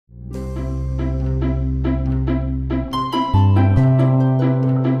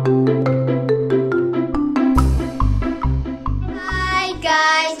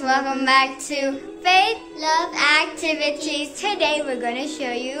back to Faith Love Activities. Today we're going to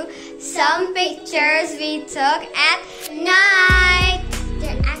show you some pictures we took at night.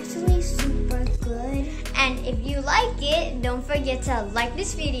 They're actually super good. And if you like it, don't forget to like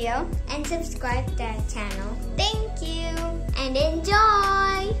this video and subscribe to our channel. Thank you and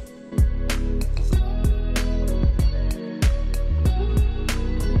enjoy!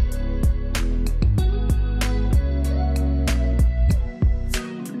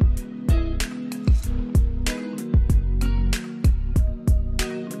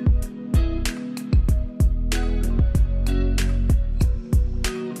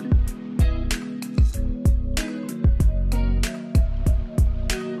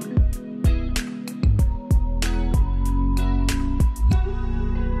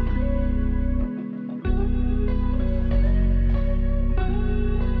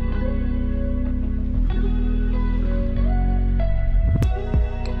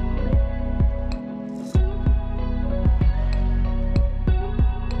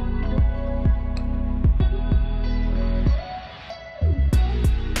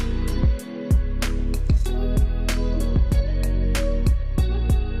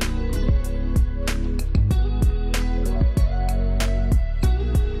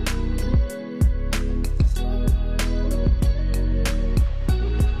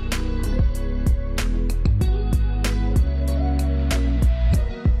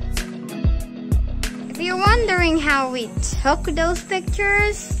 If you're wondering how we took those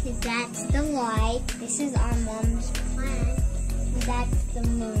pictures, that's the light. This is our mom's plant. That's the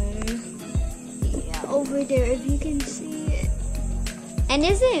moon. Yeah, over there if you can see it. And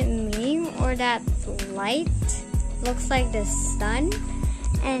is it me or that light looks like the sun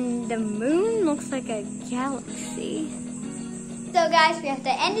and the moon looks like a galaxy? So guys, we have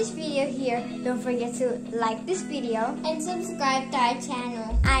to end this video here. Don't forget to like this video And subscribe to our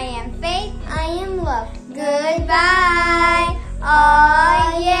channel. I am Faith. I am Love. Goodbye.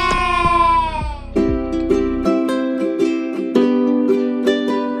 Oh yeah.